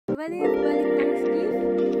What if Valentine's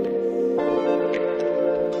gift?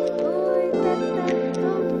 Uy, Tat,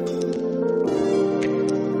 come.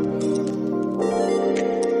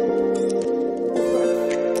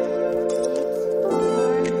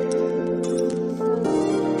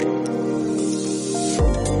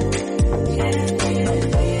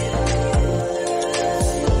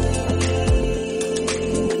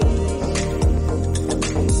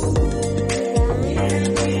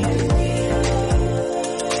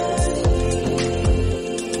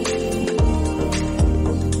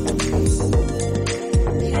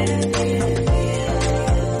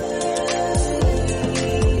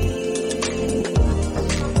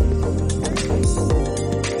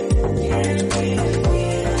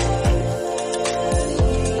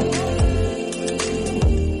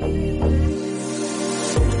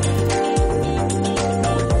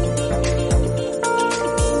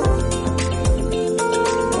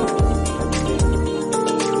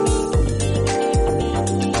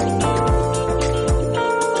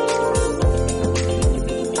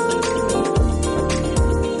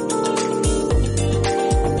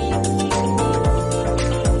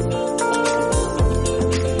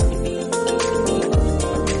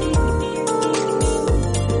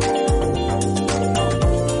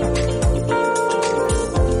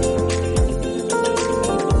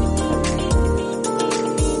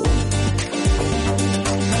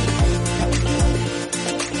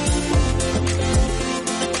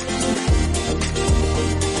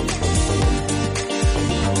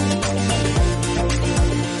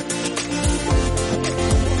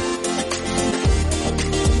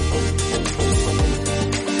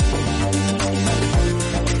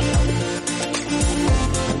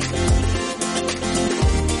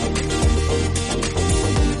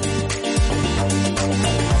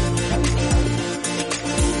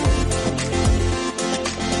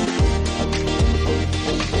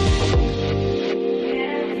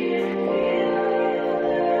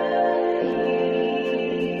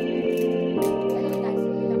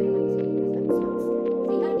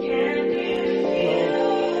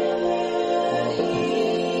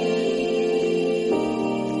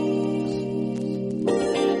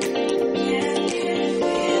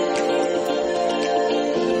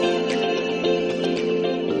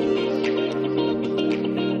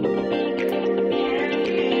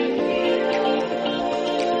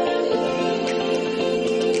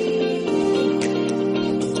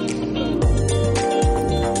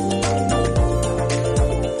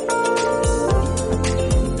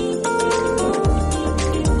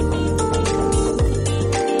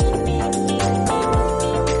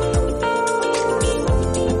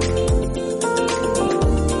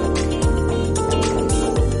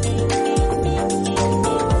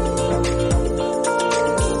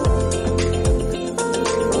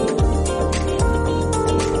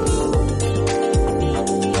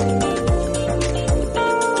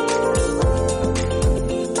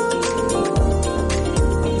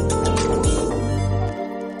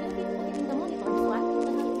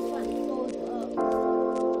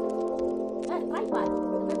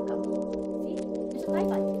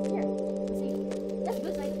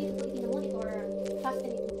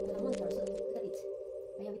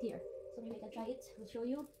 I'll show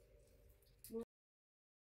you.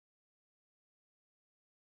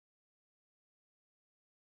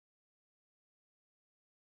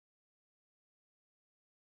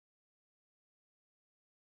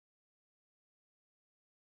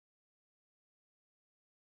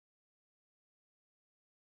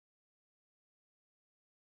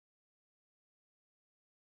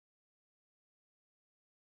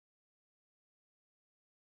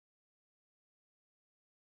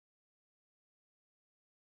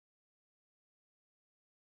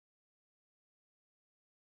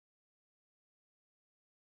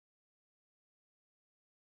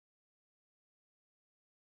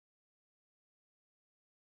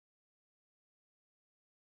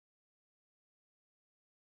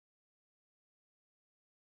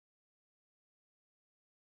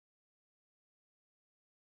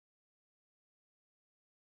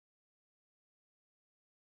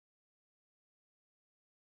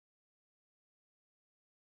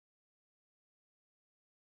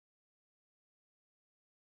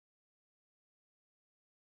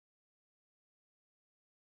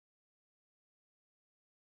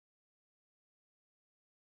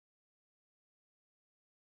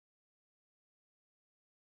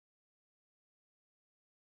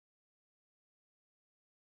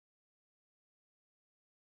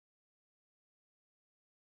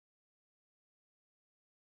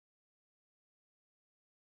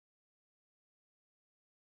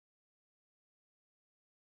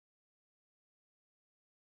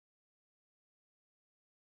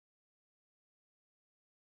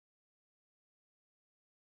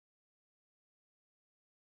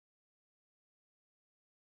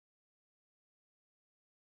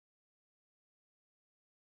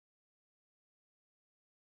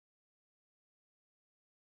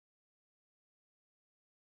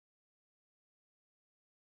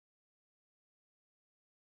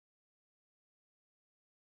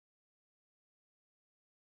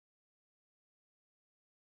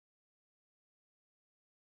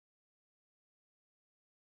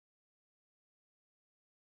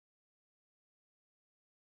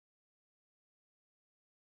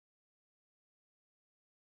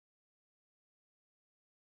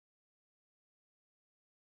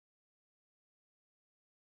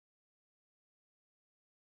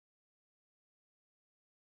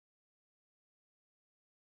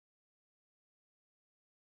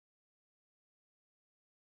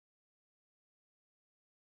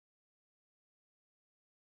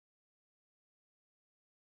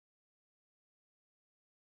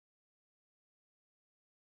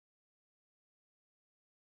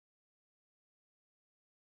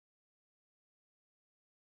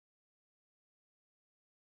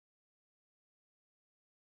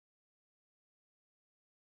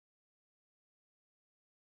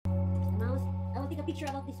 a picture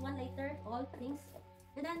about this one later, all things.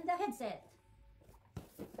 And then the headset.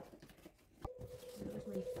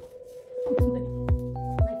 Where's my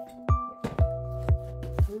knife?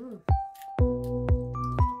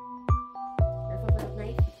 Careful with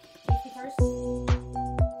knife. Safety first.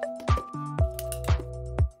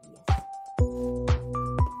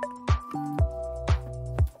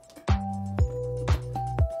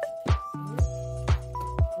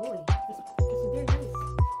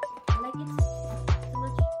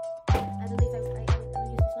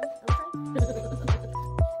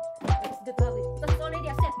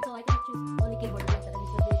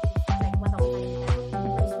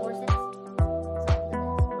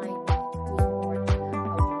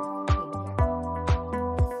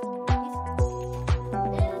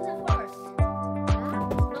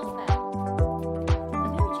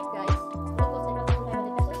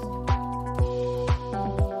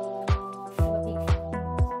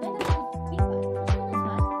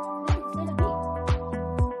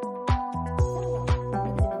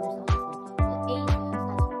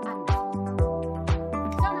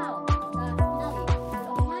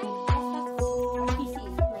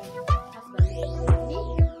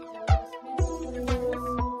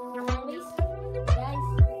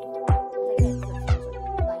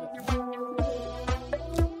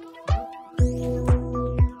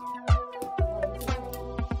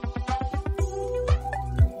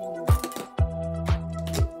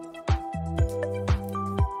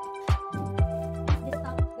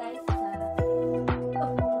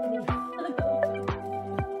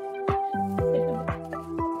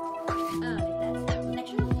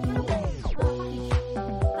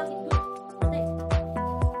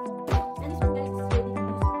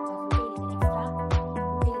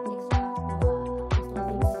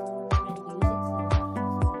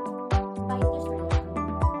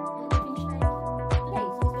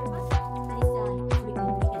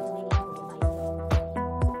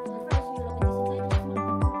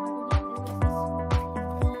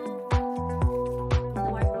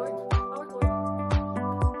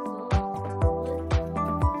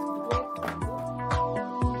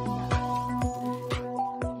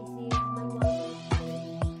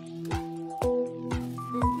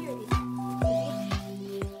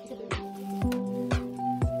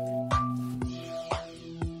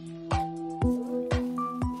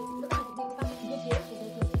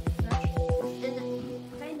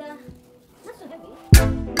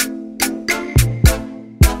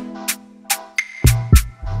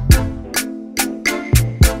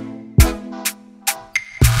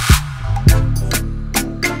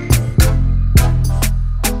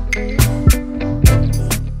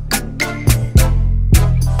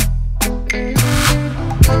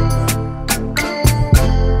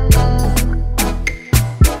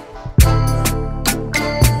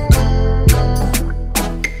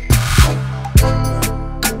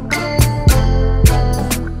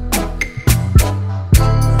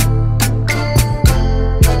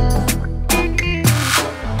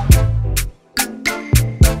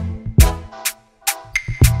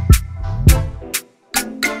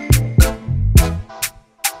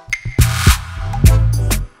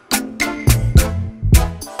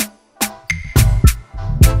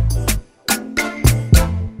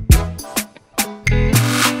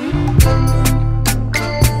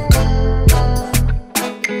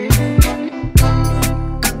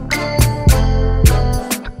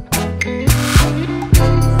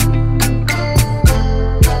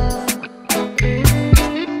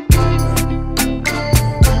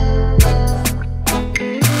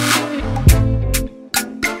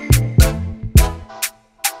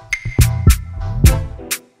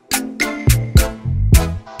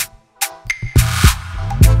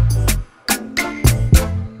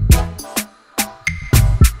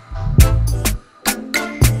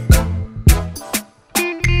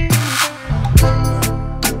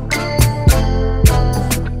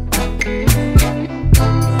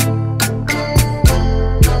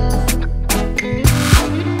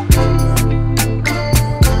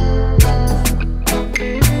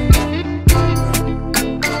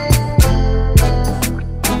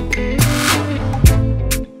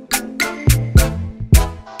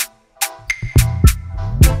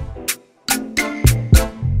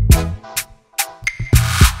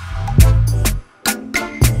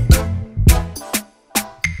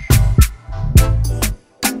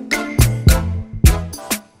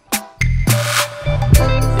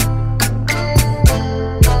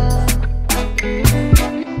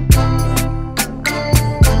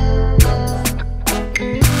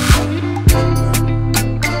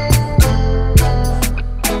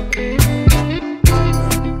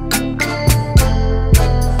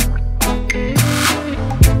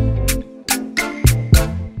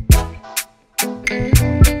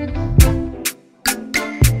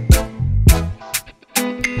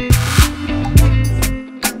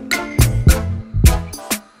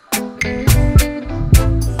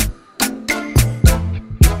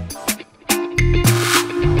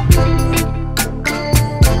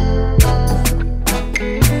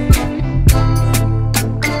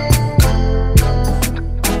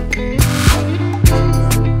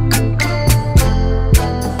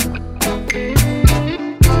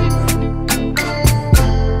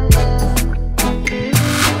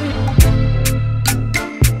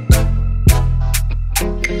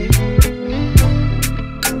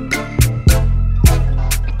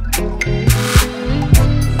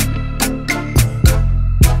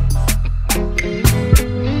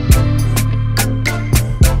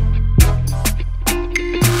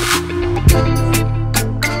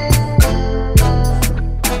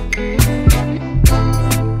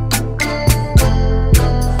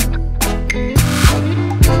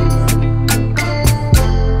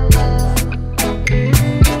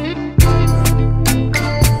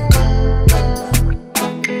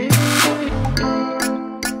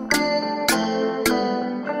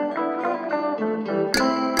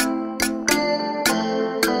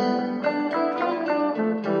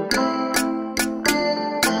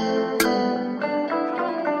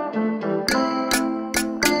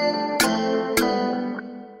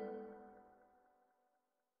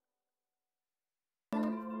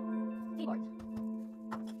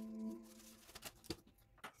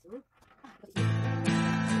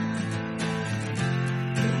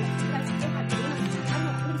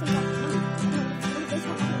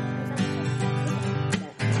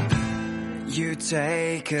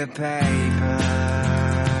 take a paper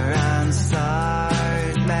and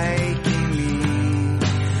start making me.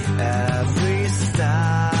 Every step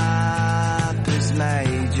is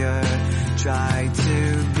major. Try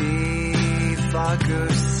to be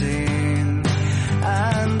focusing,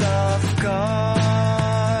 and of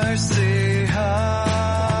course it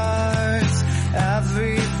hurts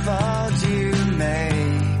every thought you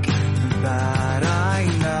make, but I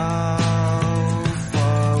know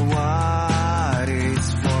for what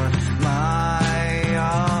it's for my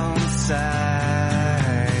own sake.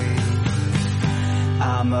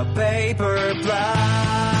 I'm a paper blind,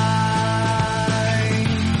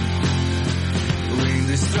 wind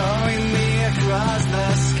is throwing me across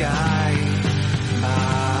the sky.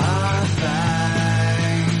 Ah,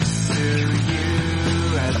 thanks to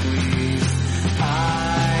you, at least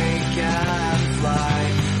I can fly.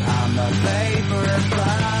 I'm a paper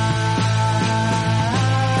blind.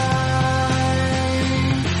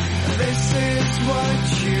 This is what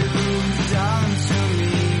you've done to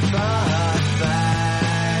me, but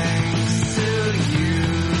thanks to you,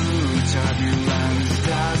 turbulence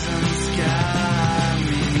doesn't scare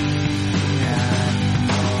me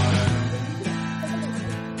anymore.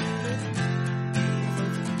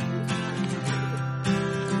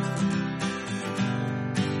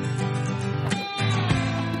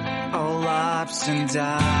 All ups and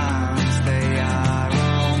downs, they are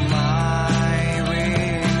all my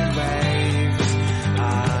wind waves.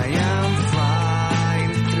 I am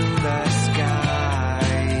flying through the sky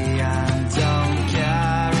and don't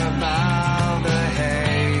care about the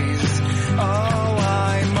haze. Oh,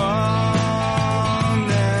 I'm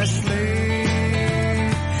honestly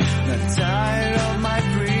not tired of my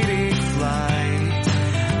pretty flight,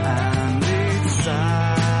 and it's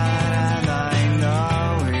sad, and I know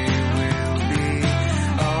it will be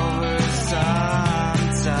over sometime.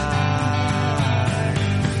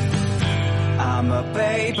 I'm a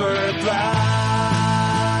paper blind,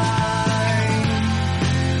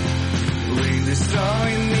 wind is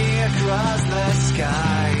throwing me across the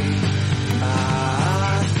sky.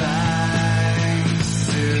 Ah, thanks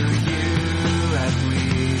to you, at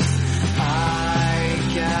least I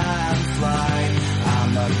can fly.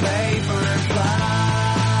 I'm a paper blind.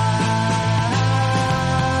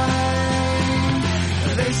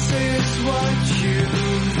 This is what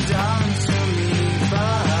you've done to me,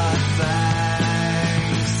 but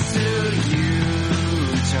thanks to you,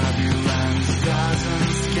 turbulence doesn't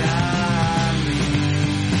scare me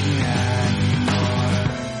anymore.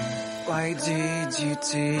 Why did you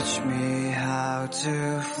teach me how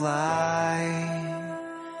to fly,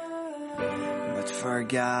 but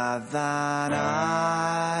forgot that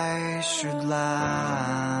I should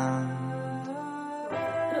land?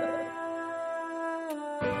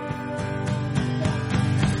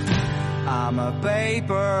 I'm a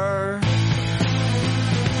paper.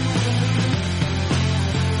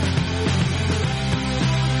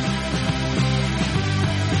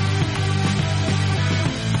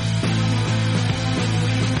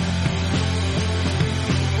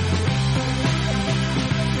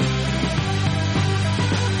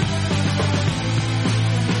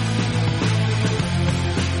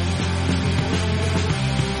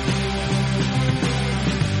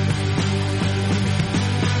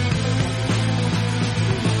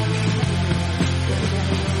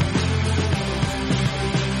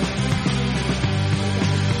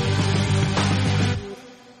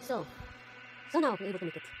 So now we're able to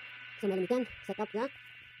make it. So Melanie can set up the.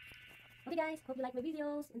 Okay guys, hope you like my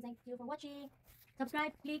videos and thank you for watching.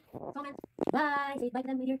 Subscribe, click, comment. Bye. Say bye to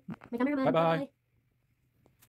them with your my cameraman. Bye-bye. Bye.